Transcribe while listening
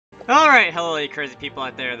Alright, hello you crazy people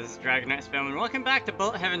out there, this is DragoniteSpam and welcome back to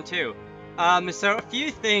Bullet Heaven 2. So a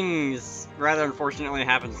few things rather unfortunately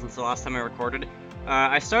happened since the last time I recorded.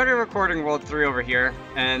 I started recording World 3 over here,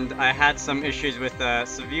 and I had some issues with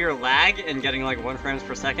severe lag and getting like 1 frames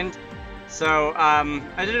per second. So,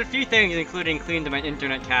 I did a few things, including cleaned my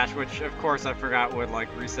internet cache, which of course I forgot would like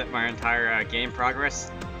reset my entire game progress.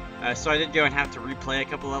 So I did go and have to replay a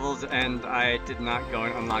couple levels, and I did not go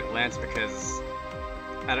and unlock Lance because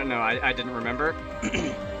I don't know, I didn't remember.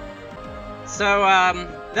 So,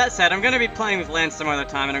 that said, I'm going to be playing with Lance some other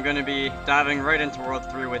time, and I'm going to be diving right into World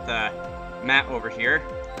 3 with Matt over here.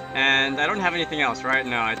 And I don't have anything else, right?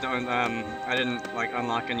 No, I don't, I didn't, like,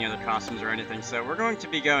 unlock any other costumes or anything. So we're going to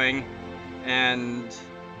be going and,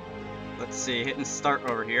 let's see, hitting start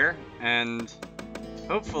over here. And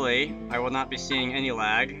hopefully I will not be seeing any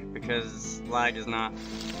lag, because lag is not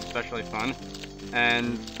especially fun.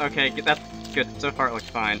 And, okay, that's good. So far it looks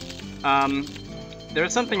fine.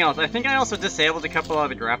 There's something else. I think I also disabled a couple of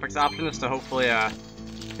the graphics options to hopefully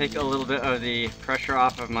take a little bit of the pressure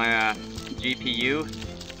off of my GPU.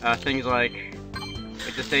 Things like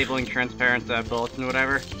disabling transparent bullets and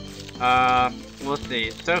whatever. We'll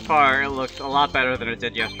see. So far it looks a lot better than it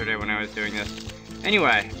did yesterday when I was doing this.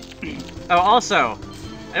 Anyway. Oh, also,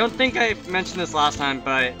 I don't think I mentioned this last time,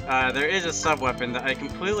 but there is a sub-weapon that I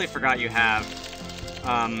completely forgot you have.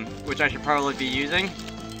 Which I should probably be using,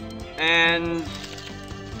 and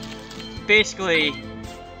basically,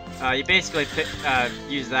 you basically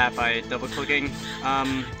use that by double-clicking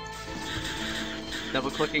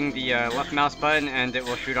the left mouse button, and it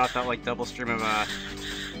will shoot off that like double stream of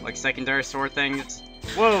like secondary sword things.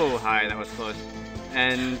 Whoa, hi, that was close.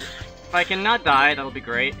 And if I can not die, that'll be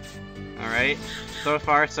great. All right, so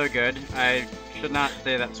far so good. I should not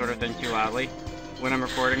say that sort of thing too loudly when I'm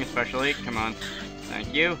recording, especially. Come on.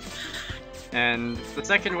 Thank you. And the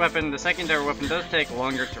second weapon, the secondary weapon does take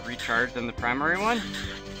longer to recharge than the primary one.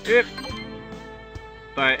 Yep.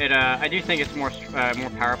 But it, I do think it's more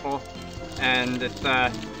powerful, and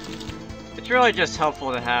it's really just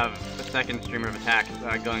helpful to have a second stream of attacks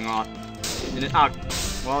going off.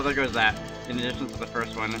 Well, there goes that. In addition to the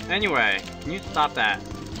first one. Anyway, can you stop that?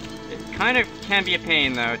 It kind of can be a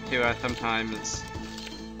pain though to sometimes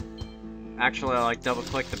actually like double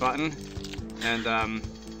click the button. And,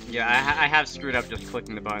 yeah, I have screwed up just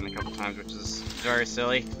clicking the button a couple times, which is very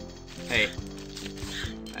silly. Hey.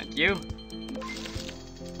 Thank you. And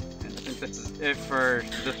I think this is it for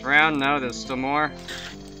this round. No, there's still more.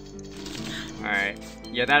 Alright.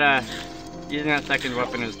 Yeah, that, using that second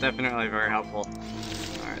weapon is definitely very helpful.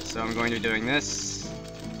 Alright, so I'm going to be doing this.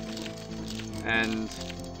 And,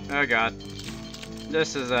 oh god.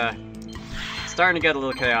 This is, starting to get a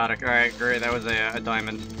little chaotic. Alright, great, that was a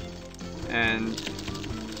diamond. And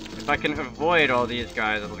if I can avoid all these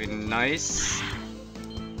guys, it'll be nice.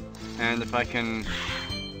 And if I can...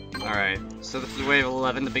 Alright, so this is wave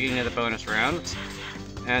 11, the beginning of the bonus round.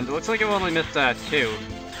 And it looks like I've only missed 2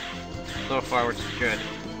 so far, which is good.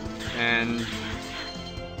 And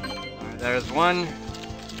there's one.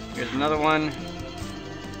 Here's another one.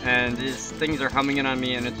 And these things are humming in on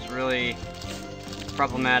me, and it's really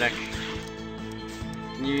problematic.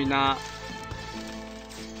 Can you not...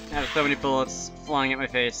 I have so many bullets flying at my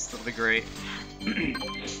face, that'll be great.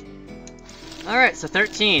 Alright, so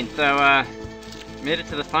 13, so made it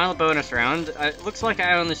to the final bonus round. It looks like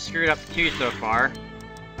I only screwed up 2 so far,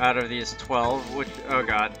 out of these 12, which, oh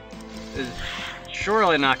god, is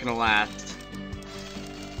surely not gonna last.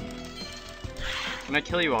 Can I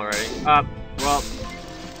kill you already? Well,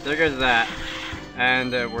 there goes that,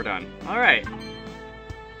 and we're done. Alright,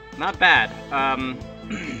 not bad,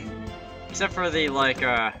 except for the, like,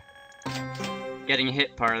 getting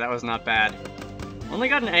hit part, that was not bad. Only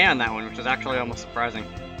got an A on that one, which is actually almost surprising.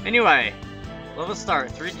 Anyway, level start,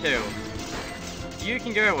 3-2. You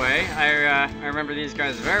can go away. I remember these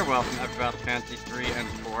guys very well from Final Fantasy 3 and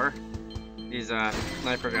 4. These,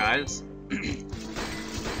 sniper guys.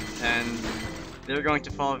 And they're going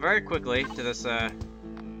to fall very quickly to this,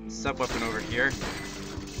 sub-weapon over here.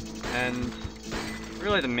 And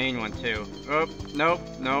really the main one, too. Oh, nope,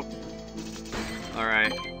 nope.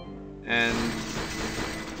 Alright. And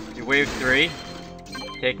wave 3.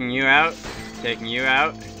 Taking you out. Taking you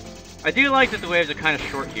out. I do like that the waves are kind of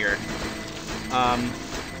short here.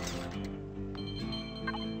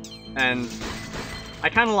 And I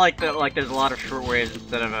kind of like that, like, there's a lot of short waves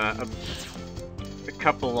instead of a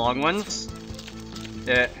couple long ones.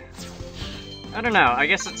 I don't know, I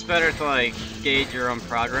guess it's better to, like, gauge your own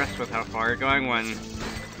progress with how far you're going when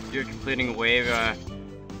you're completing a wave,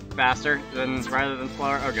 faster than rather than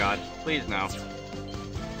slower. Oh god, please no.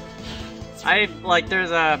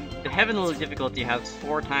 There's a heavenly difficulty has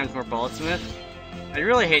 4 times more bullets in it. I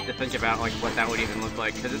really hate to think about like what that would even look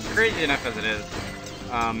like, because it's crazy enough as it is.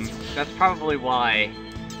 That's probably why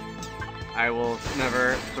I will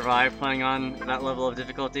never survive playing on that level of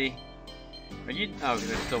difficulty. Are you? Oh,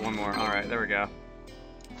 there's still one more. Alright, there we go.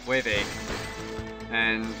 Wave 8.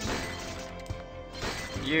 And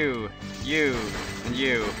you, and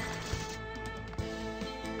you.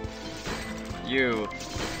 You.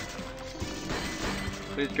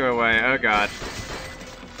 Please go away. Oh god.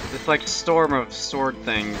 This like storm of sword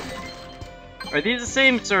things. Are these the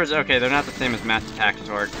same swords? Okay, they're not the same as Mass Attack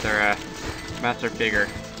swords. They're Master bigger.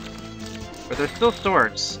 But they're still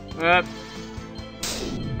swords. Oh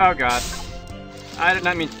god. I did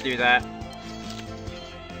not mean to do that.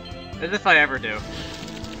 As if I ever do.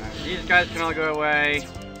 These guys can all go away.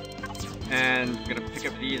 And I'm gonna pick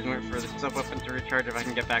up these and wait for the sub-weapon to recharge if I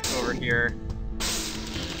can get back over here.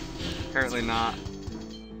 Apparently not.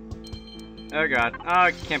 Oh god. Oh,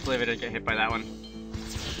 I can't believe I didn't get hit by that one.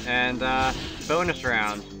 And, bonus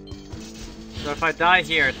round. So if I die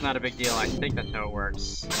here, it's not a big deal. I think that's how it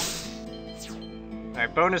works.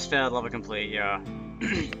 Alright, bonus failed, level complete, yeah.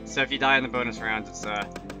 So if you die in the bonus round, it's,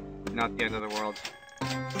 not the end of the world.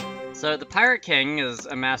 So the Pirate King has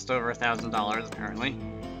amassed over $1,000, apparently.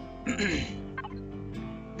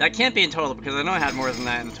 That can't be in total, because I know I had more than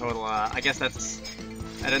that in total. I guess that's...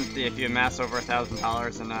 I didn't see if you amass over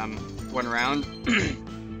 $1,000 in, one round.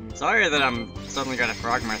 Sorry that I'm suddenly got a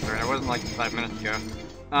frog in my throat. I wasn't like 5 minutes ago.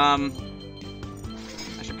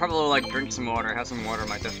 I should probably like drink some water. I have some water on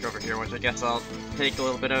my desk over here, which I guess I'll take a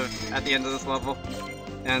little bit of at the end of this level.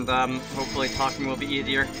 And hopefully talking will be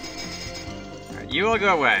easier. Alright, you all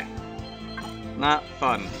go away. Not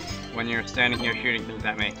fun when you're standing here shooting things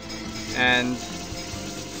at me. And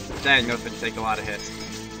dang, those things take a lot of hits.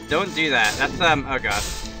 Don't do that. That's oh god.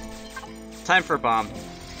 Time for a bomb.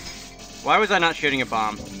 Why was I not shooting a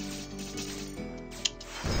bomb?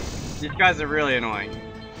 These guys are really annoying.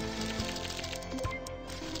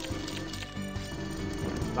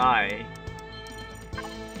 Die.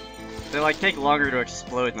 They like take longer to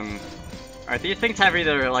explode them. Alright, these things have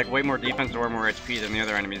either like way more defense or more HP than the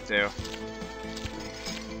other enemies do.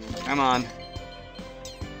 Come on.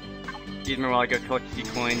 Excuse me while I go collect a few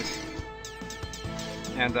coins.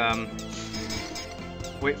 And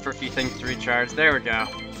wait for a few things to recharge. There we go.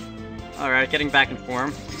 Alright, getting back in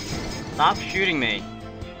form. Stop shooting me.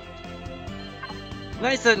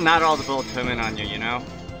 Nice that not all the bullets come in on you, you know?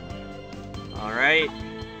 Alright.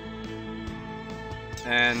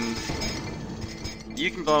 And... you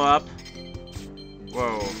can blow up.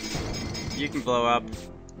 Whoa. You can blow up.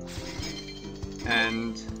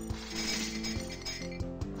 And...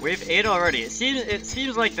 wave 8 already. It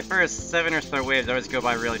seems like the first 7 or so waves always go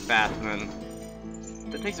by really fast, and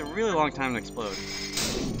then... it takes a really long time to explode.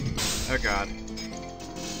 Oh god.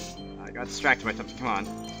 I got distracted by something, come on.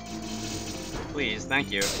 Please,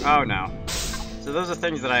 thank you. Oh no. So those are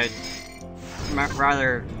things that I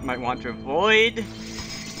might want to avoid, I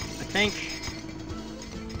think.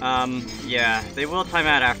 Yeah, they will time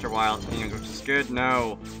out after a while, it seems, which is good.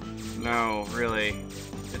 No. No, really.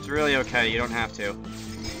 It's really okay, you don't have to.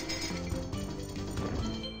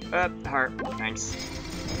 Heart, thanks.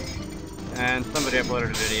 And somebody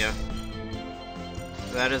uploaded a video.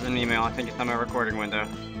 That is an email. I think it's on my recording window.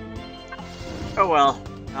 Oh well.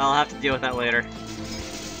 I'll have to deal with that later.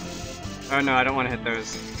 Oh no, I don't want to hit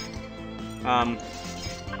those.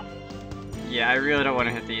 Yeah, I really don't want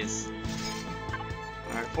to hit these.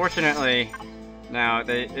 Alright, fortunately, now,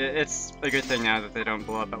 it's a good thing now that they don't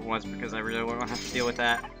blow up at once, because I really won't have to deal with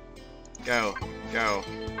that. Go. Go.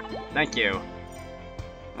 Thank you.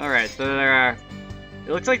 Alright, so there are...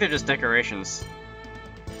 it looks like they're just decorations.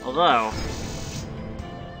 Although...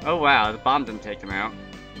 oh wow, the bomb didn't take them out.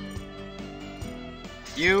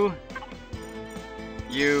 You.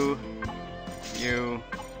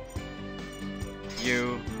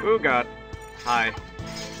 Oh god. Hi.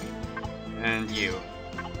 And you.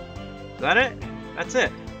 Is that it? That's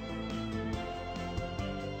it.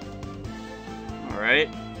 Alright.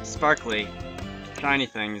 Sparkly. Shiny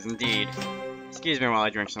things, indeed. Excuse me while I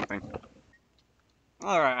drink something.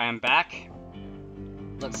 Alright, I am back.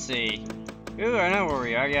 Let's see. Ooh, I know where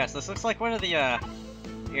we are. Yes, this looks like one of the,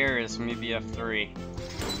 areas from EBF3.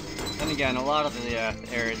 Then again, a lot of the,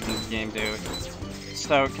 areas in this game do.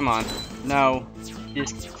 So, come on. No.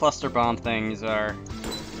 These cluster bomb things are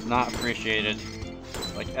not appreciated.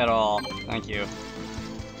 Like, at all. Thank you.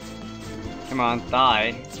 Come on,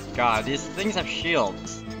 die. God, these things have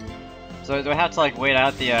shields. So, do I have to, like, wait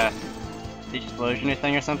out the explosion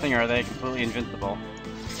thing or something, or are they completely invincible?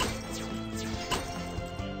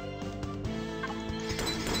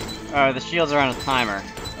 Oh, the shields are on a timer.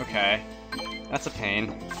 Okay. That's a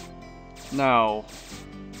pain. No.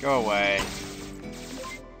 Go away.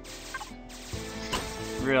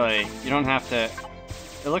 Really, you don't have to...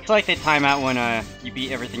 It looks like they time out when you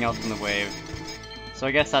beat everything else in the wave. So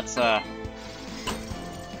I guess that's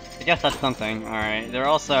something. Alright, they're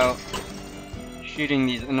also shooting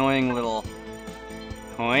these annoying little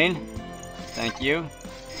coin. Thank you.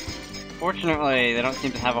 Fortunately, they don't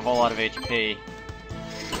seem to have a whole lot of HP.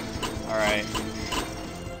 Alright.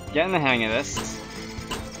 Getting the hang of this.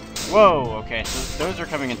 Whoa, okay, so those are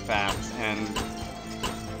coming in fast, and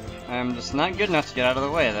I'm just not good enough to get out of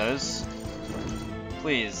the way of those.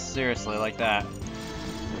 Please, seriously, like that.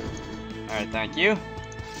 Alright, thank you.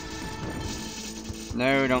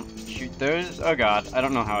 No, don't shoot those. Oh god, I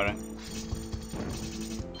don't know how to...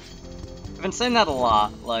 I've been saying that a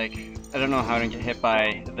lot, like, I don't know how to get hit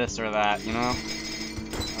by this or that, you know?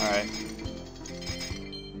 Alright.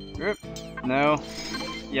 Oop. No.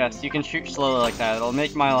 Yes, you can shoot slowly like that. It'll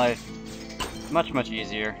make my life much, much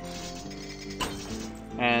easier.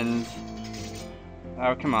 And...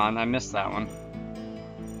 Oh, come on, I missed that one.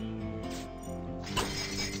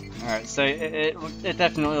 Alright, so it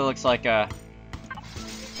definitely looks like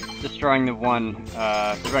destroying the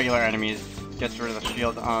regular enemies gets rid of the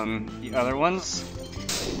shield on the other ones,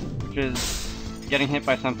 which is getting hit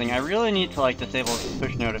by something. I really need to like disable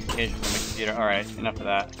push notification from the computer. Alright, enough of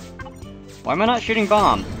that. Why am I not shooting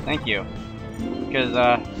bomb? Thank you. Because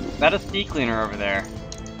that is sea cleaner over there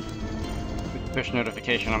with push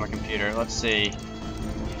notification on my computer. Let's see.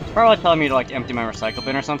 It's probably telling me to like empty my recycle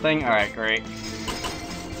bin or something. Alright, great.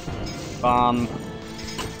 Bomb.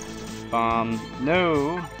 Bomb.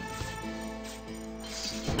 No.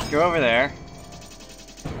 Go over there.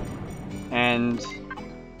 And...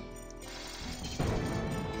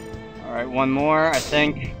 Alright, one more, I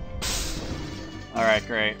think. Alright,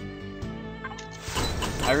 great.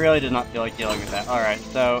 I really did not feel like dealing with that. Alright,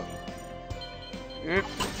 so... Oop.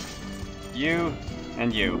 You,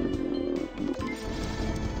 and you.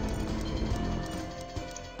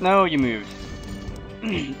 No, you moved.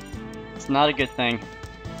 It's not a good thing.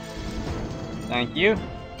 Thank you.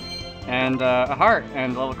 And a heart,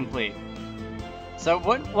 and level complete. So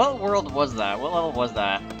what world was that? What level was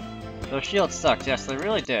that? Those shields sucked, yes, they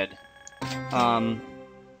really did. It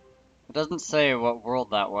doesn't say what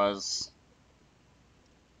world that was.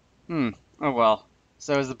 Oh well.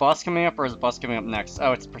 So is the boss coming up, or is the boss coming up next?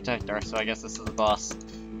 Oh, it's Protector, so I guess this is the boss.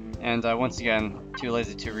 And once again, too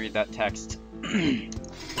lazy to read that text.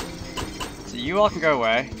 So you all can go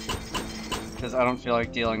away, because I don't feel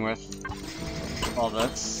like dealing with all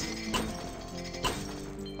this.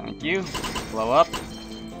 Thank you. Blow up.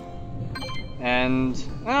 And...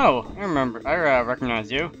 Oh! I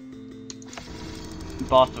recognize you.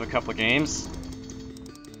 Boss of a couple games.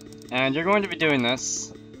 And you're going to be doing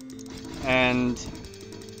this. And...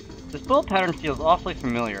 This bullet pattern feels awfully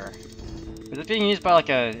familiar. Is it being used by like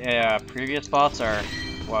a previous boss, or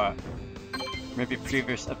what? Maybe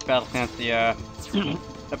previous Battle Fantasy, a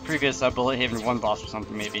previous Bullet Haven 1 boss or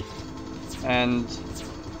something, maybe. And...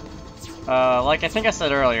 like I think I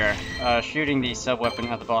said earlier, shooting the sub-weapon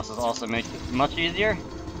at the bosses also makes it much easier.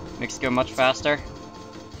 Makes it go much faster.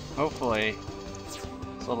 Hopefully,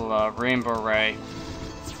 this little rainbow ray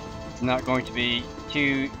is not going to be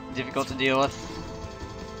too difficult to deal with.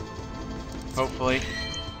 Hopefully.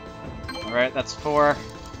 Alright, that's 4.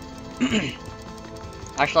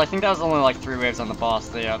 Actually, I think that was only like 3 waves on the boss.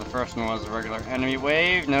 The first one was a regular enemy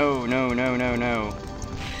wave. No, no, no, no, no.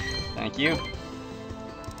 Thank you.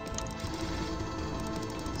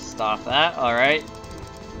 Stop that, alright.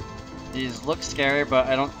 These look scary, but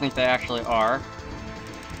I don't think they actually are.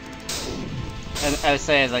 And I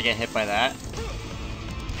say as I get hit by that.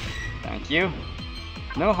 Thank you.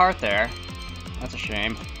 No heart there. That's a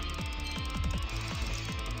shame.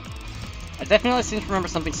 I definitely seem to remember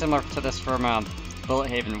something similar to this from Bullet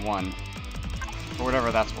Haven 1. For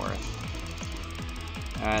whatever that's worth.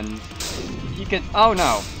 And you could... Oh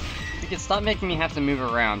no! If you could stop making me have to move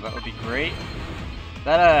around, that would be great.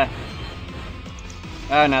 That,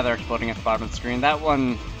 oh, now they're exploding at the bottom of the screen. That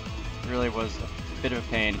one really was a bit of a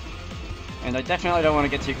pain. And I definitely don't want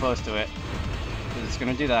to get too close to it, because it's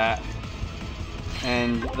going to do that.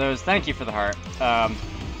 And those, thank you for the heart.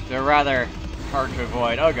 They're rather hard to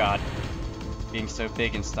avoid. Oh god. Being so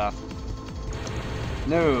big and stuff.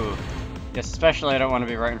 No! Yes, especially I don't want to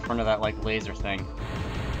be right in front of that, like, laser thing.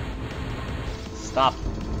 Stop.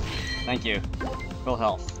 Thank you. Full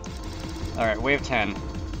health. Alright, wave 10.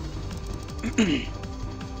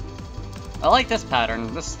 I like this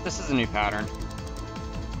pattern. This is a new pattern.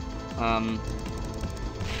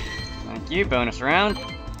 Thank you, bonus round.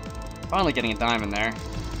 Finally getting a diamond there.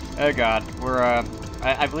 Oh god, we're,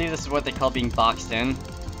 I believe this is what they call being boxed in.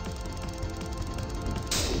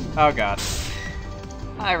 Oh god.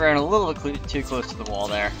 I ran a little bit too close to the wall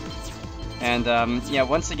there. And, yeah,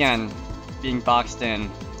 once again, being boxed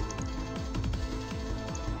in.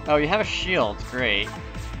 Oh, you have a shield. Great.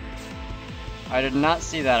 I did not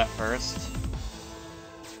see that at first.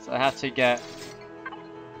 So I have to get...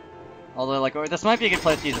 Although, like, this might be a good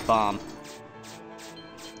place to use a bomb.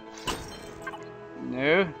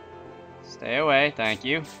 No. Stay away, thank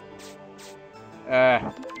you.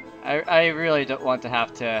 I really don't want to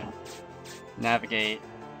have to navigate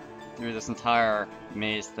through this entire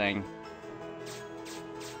maze thing.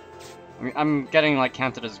 I mean, I'm getting, like,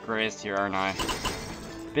 counted as grazed here, aren't I?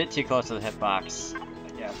 Bit too close to the hitbox,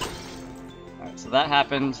 I guess. Alright, so that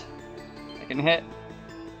happened. I can hit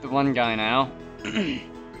the one guy now.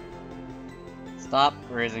 Stop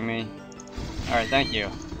grazing me. Alright, thank you.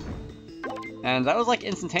 And that was, like,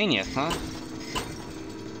 instantaneous, huh?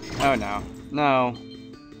 Oh, no. No.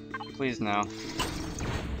 Please, no.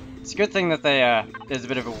 It's a good thing that they, there's a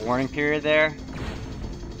bit of a warning period there.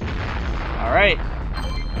 Alright.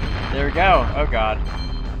 There we go. Oh, god.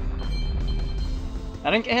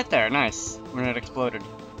 I didn't get hit there. Nice. When it exploded.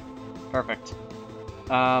 Perfect.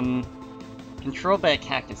 Controlled by a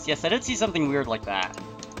cactus. Yes, I did see something weird like that.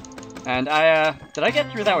 And did I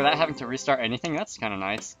get through that without having to restart anything? That's kind of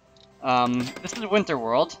nice. This is Winter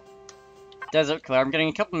World. Desert Clear. I'm getting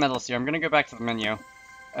a couple medals here. I'm gonna go back to the menu.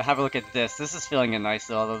 Have a look at this. This is feeling nice,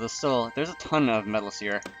 although there's a ton of medals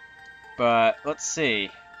here. But, let's see.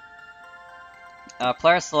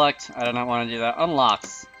 Player select. I do not want to do that.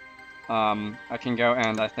 Unlocks. I can go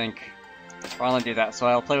and, I think, finally do that. So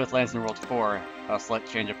I'll play with Lands in World 4. I'll select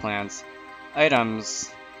change of plans.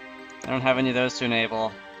 Items. I don't have any of those to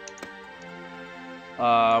enable.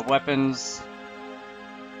 Weapons.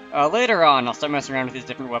 Later on, I'll start messing around with these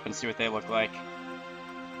different weapons, see what they look like.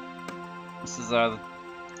 This is,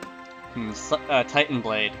 Titan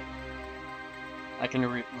Blade. I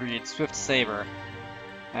can read Swift Saber.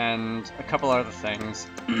 And a couple other things.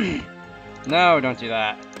 No, don't do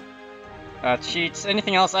that. Cheats.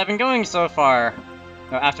 Anything else? I've been going so far,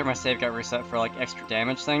 after my save got reset, for, like, extra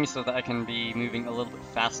damage things, so that I can be moving a little bit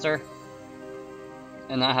faster.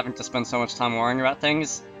 And not having to spend so much time worrying about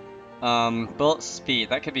things. Bullet speed,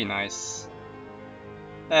 that could be nice.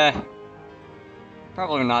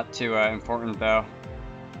 Probably not too, important, though.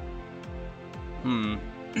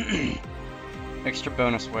 Extra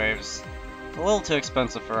bonus waves. A little too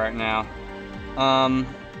expensive for right now.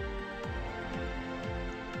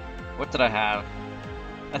 What did I have?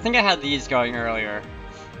 I think I had these going earlier.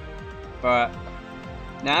 But,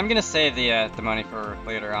 now I'm gonna save the money for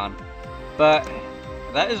later on. But,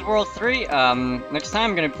 that is World 3. Next time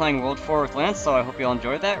I'm gonna be playing World 4 with Lance, so I hope you all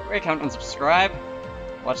enjoyed that. Rate, comment, and subscribe.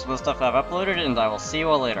 Watch some of the stuff I've uploaded, and I will see you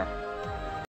all later.